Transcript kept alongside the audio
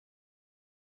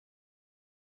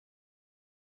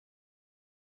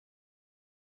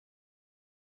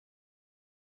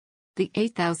The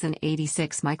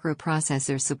 8086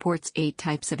 microprocessor supports 8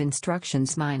 types of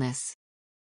instructions minus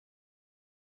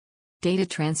data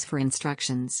transfer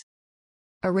instructions,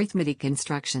 arithmetic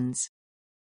instructions,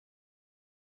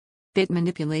 bit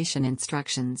manipulation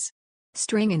instructions,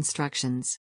 string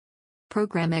instructions,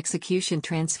 program execution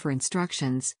transfer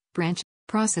instructions, branch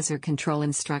processor control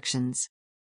instructions,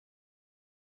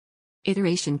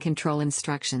 iteration control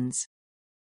instructions,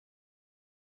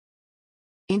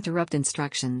 interrupt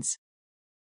instructions.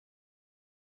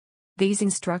 These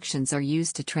instructions are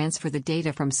used to transfer the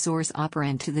data from source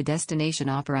operand to the destination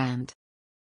operand.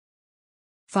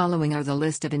 Following are the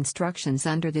list of instructions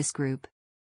under this group.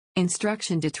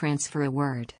 Instruction to transfer a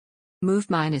word.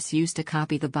 Move minus used to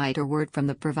copy the byte or word from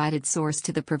the provided source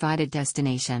to the provided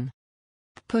destination.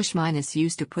 Push minus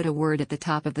used to put a word at the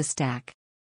top of the stack.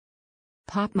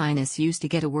 Pop minus used to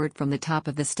get a word from the top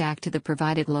of the stack to the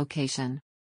provided location.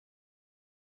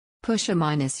 Push a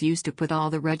minus used to put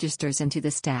all the registers into the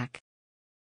stack.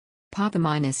 Pop a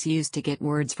minus used to get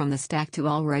words from the stack to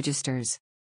all registers.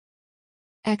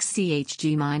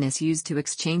 XCHG minus used to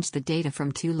exchange the data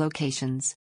from two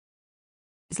locations.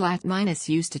 SLAT minus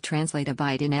used to translate a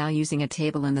byte in now using a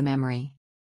table in the memory.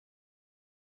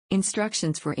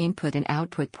 Instructions for input and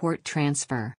output port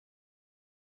transfer.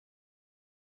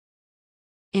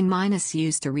 In minus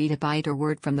used to read a byte or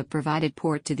word from the provided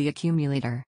port to the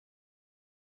accumulator.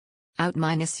 Out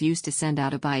minus used to send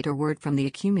out a byte or word from the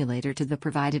accumulator to the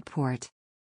provided port.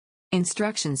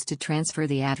 Instructions to transfer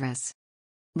the address.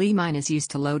 LE minus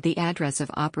used to load the address of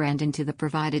operand into the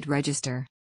provided register.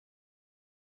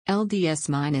 LDS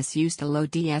minus used to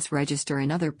load DS register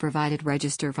and other provided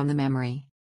register from the memory.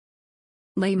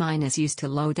 LA minus used to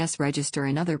load S register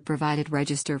and other provided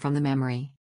register from the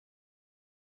memory.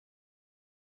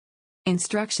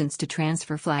 Instructions to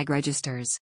transfer flag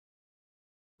registers.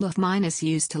 LF minus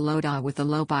used to load A with the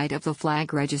low byte of the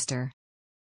flag register.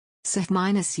 SIF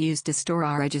minus used to store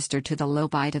A register to the low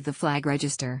byte of the flag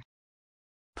register.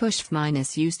 PUSH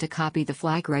minus used to copy the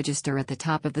flag register at the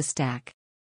top of the stack.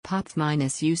 POP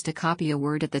minus used to copy a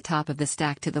word at the top of the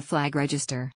stack to the flag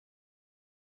register.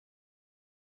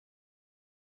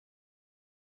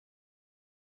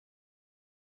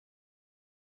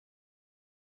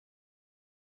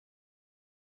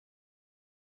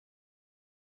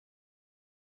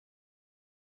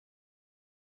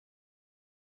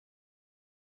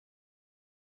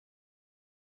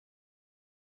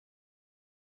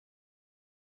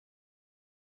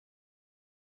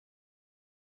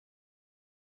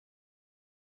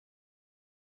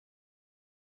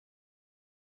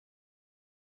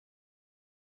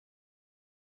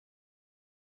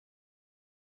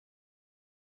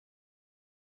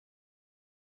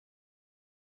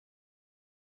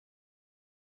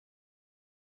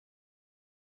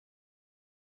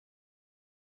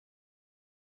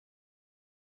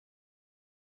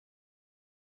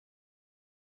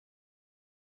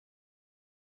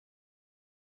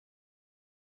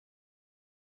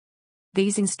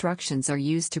 These instructions are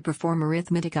used to perform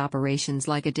arithmetic operations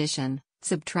like addition,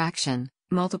 subtraction,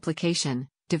 multiplication,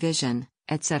 division,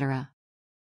 etc.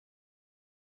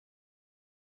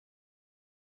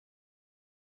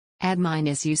 Add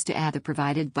minus used to add the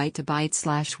provided byte to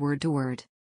byte / word to word.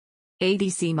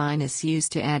 ADC minus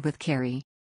used to add with carry.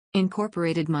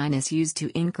 Incorporated minus used to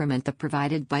increment the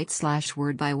provided byte /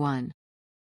 word by 1.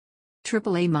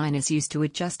 AAA minus used to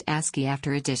adjust ASCII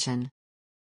after addition.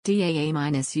 DAA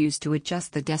minus used to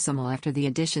adjust the decimal after the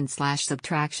addition /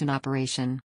 subtraction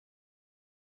operation.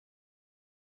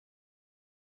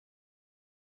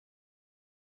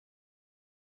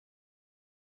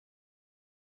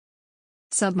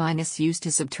 Sub minus used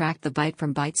to subtract the byte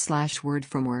from byte / word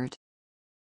from word.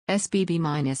 SBB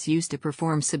minus used to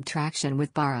perform subtraction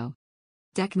with borrow.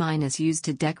 Dec minus used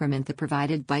to decrement the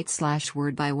provided byte /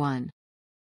 word by 1.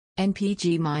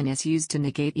 NPG minus used to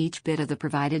negate each bit of the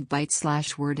provided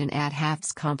byte / word and add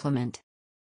halves complement.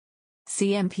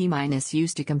 CMP minus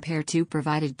used to compare two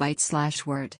provided byte /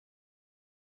 word.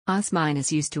 OS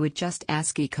minus used to adjust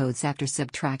ASCII codes after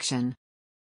subtraction.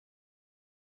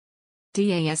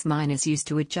 DAS minus used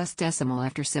to adjust decimal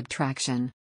after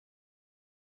subtraction.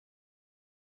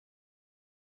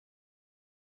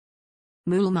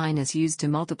 Mul minus used to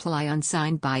multiply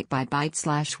unsigned byte by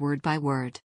byte / word by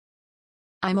word.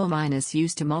 IMO minus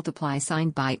used to multiply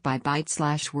signed byte by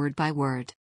byte / word by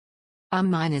word.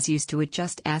 Minus used to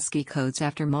adjust ASCII codes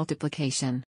after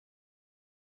multiplication.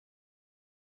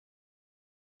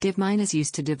 Div minus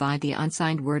used to divide the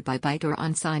unsigned word by byte or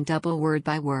unsigned double word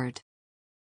by word.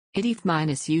 IDIF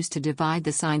minus used to divide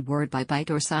the signed word by byte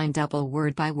or signed double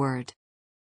word by word.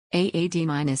 AAD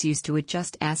minus used to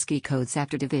adjust ASCII codes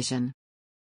after division.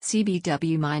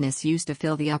 CBW minus used to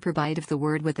fill the upper byte of the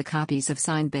word with the copies of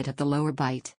signed bit of the lower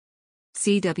byte.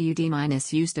 CWD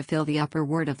minus used to fill the upper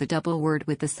word of the double word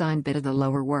with the signed bit of the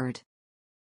lower word.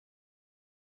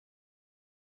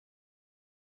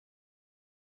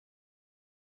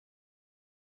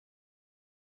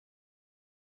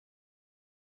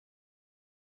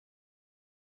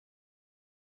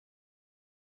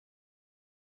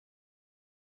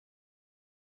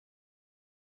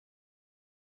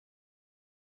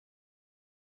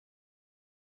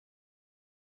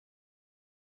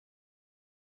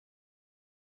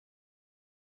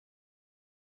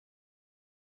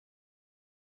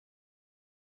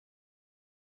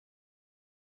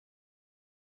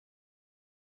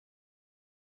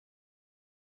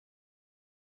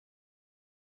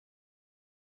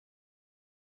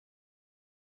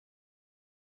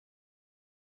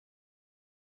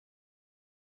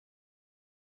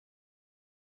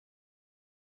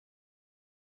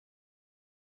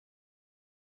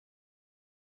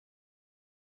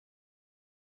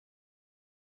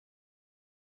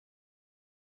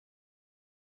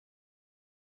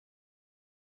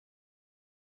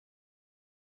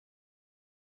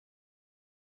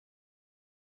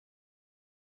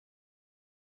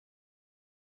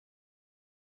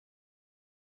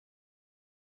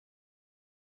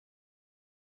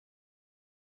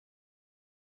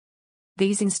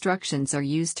 These instructions are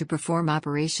used to perform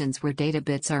operations where data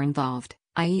bits are involved,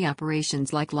 i.e.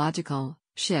 operations like logical,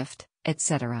 shift,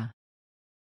 etc.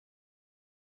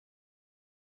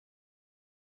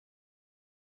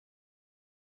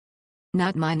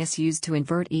 Not minus used to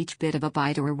invert each bit of a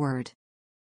byte or a word.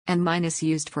 And minus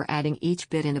used for adding each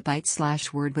bit in a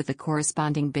byte/word with the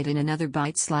corresponding bit in another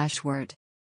byte/word.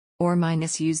 Or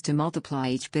minus used to multiply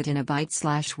each bit in a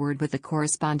byte/word with the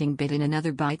corresponding bit in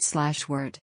another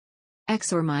byte/word.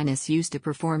 XOR minus used to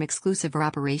perform exclusive OR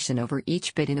operation over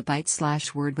each bit in a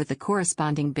byte/word with the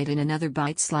corresponding bit in another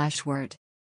byte/word.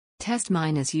 Test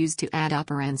minus used to add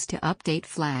operands to update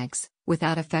flags,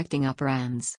 without affecting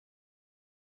operands.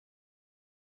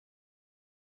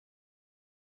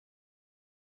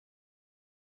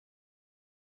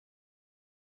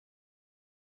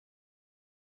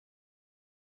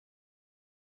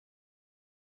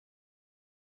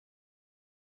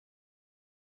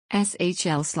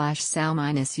 SHL/SAL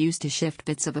minus used to shift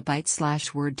bits of a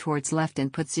byte/word towards left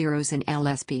and put zeros in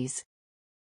LSBs.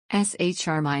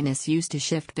 SHR minus used to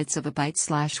shift bits of a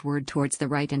byte/word towards the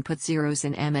right and put zeros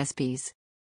in MSBs.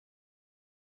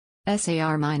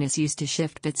 SAR minus used to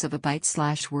shift bits of a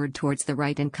byte/word towards the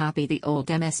right and copy the old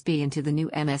MSB into the new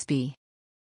MSB.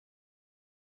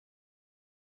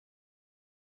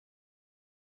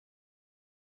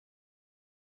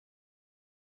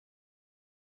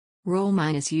 Roll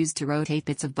minus used to rotate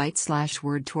bits of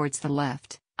byte/word towards the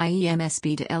left, i.e.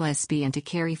 MSB to LSB and to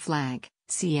carry flag,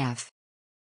 CF.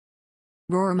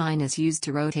 ROR minus used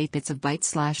to rotate bits of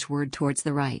byte/word towards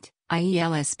the right, i.e.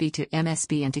 LSB to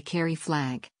MSB and to carry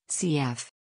flag,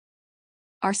 CF.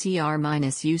 RCR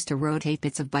minus used to rotate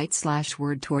bits of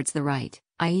byte/word towards the right,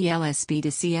 i.e. LSB to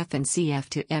CF and CF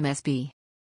to MSB.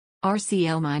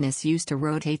 RCL minus used to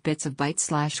rotate bits of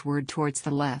byte/word towards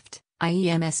the left, i.e.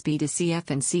 MSB to CF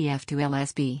and CF to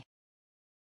LSB.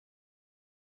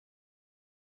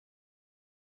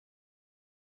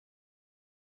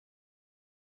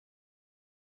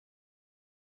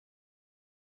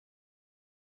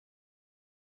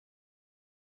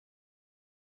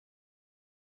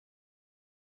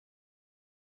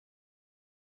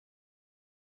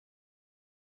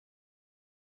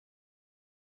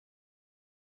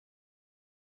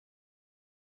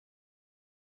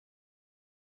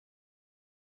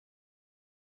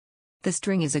 The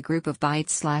string is a group of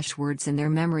bytes/words and their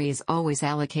memory is always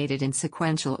allocated in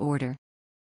sequential order.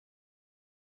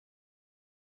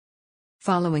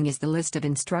 Following is the list of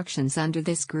instructions under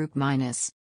this group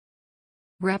minus.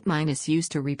 Rep minus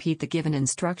used to repeat the given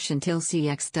instruction till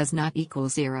CX does not equal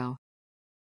 0.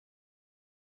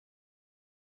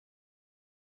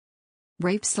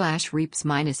 Rape/reps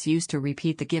minus used to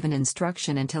repeat the given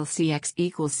instruction until CX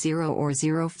equals 0 or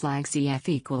 0 flag CF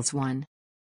equals 1.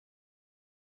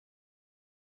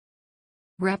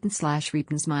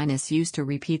 Repn/repns minus used to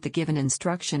repeat the given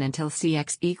instruction until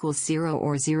CX equals 0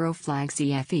 or 0 flag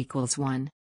CF equals 1.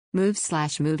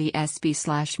 Move/movie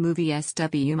SB/movie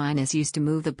SW minus used to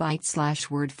move the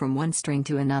byte/word from one string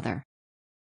to another.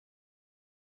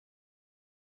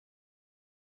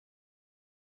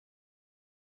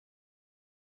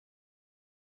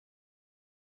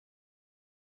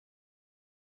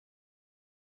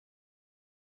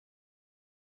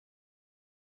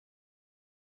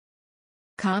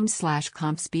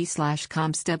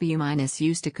 com/compsb/compsw minus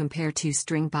used to compare two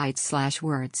string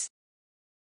bytes/words.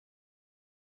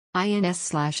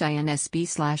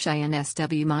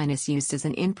 ins/insb/insw minus used as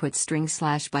an input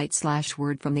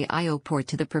string/byte/word from the I/O port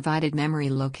to the provided memory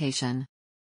location.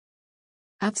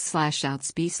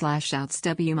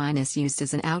 outs/outsb/outsw minus used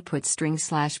as an output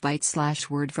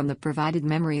string/byte/word from the provided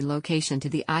memory location to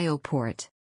the I/O port.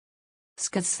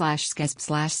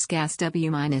 scas/scasp/scasw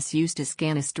minus used to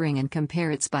scan a string and compare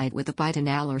its byte with a byte in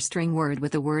AL or string word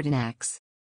with a word in X.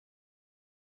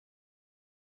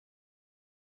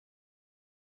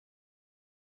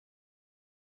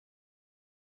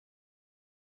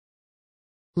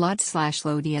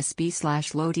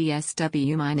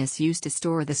 load/loadsb/loadsw minus used to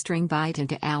store the string byte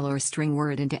into AL or string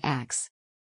word into X.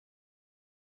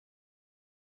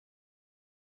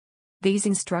 These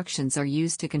instructions are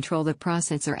used to control the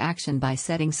processor action by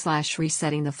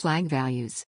setting/resetting the flag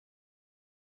values.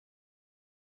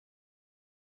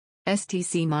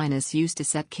 stc- used to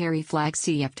set carry flag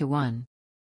CF to 1.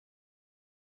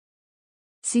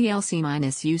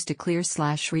 clc- used to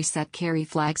clear/reset carry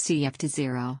flag CF to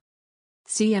 0.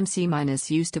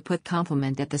 cmc- used to put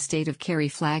complement at the state of carry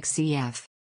flag CF.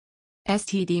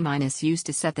 std- used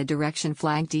to set the direction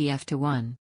flag DF to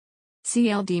 1.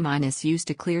 cld- used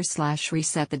to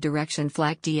clear/reset the direction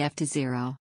flag DF to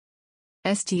 0.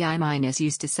 sti-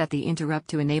 used to set the interrupt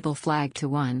to enable flag to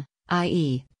 1,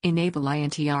 i.e., enable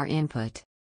INTR input.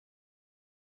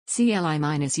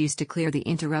 CLI- used to clear the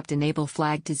interrupt enable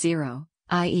flag to 0,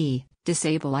 i.e.,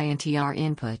 disable INTR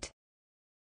input.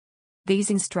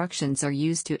 These instructions are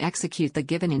used to execute the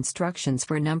given instructions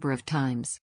for a number of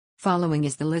times. Following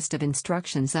is the list of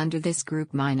instructions under this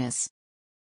group minus.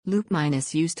 Loop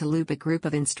minus used to loop a group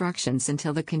of instructions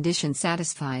until the condition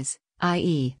satisfies,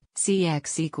 i.e.,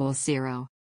 CX equals 0.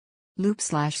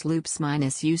 Loop/loops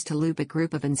minus used to loop a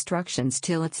group of instructions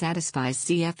till it satisfies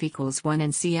CF equals 1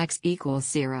 and CX equals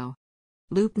 0.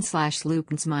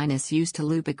 Loop/loops minus used to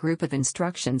loop a group of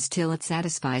instructions till it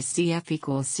satisfies CF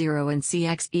equals 0 and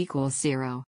CX equals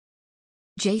 0.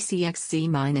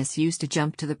 JCXC- used to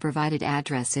jump to the provided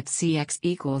address if CX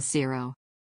equals 0.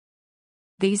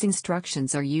 These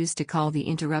instructions are used to call the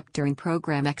interrupt during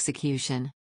program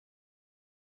execution.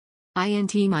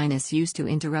 INT- used to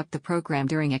interrupt the program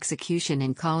during execution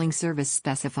and calling service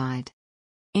specified.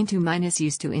 Into-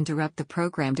 used to interrupt the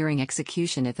program during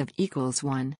execution if of equals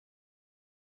 1.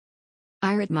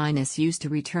 IRIT- used to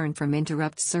return from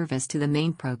interrupt service to the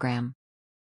main program.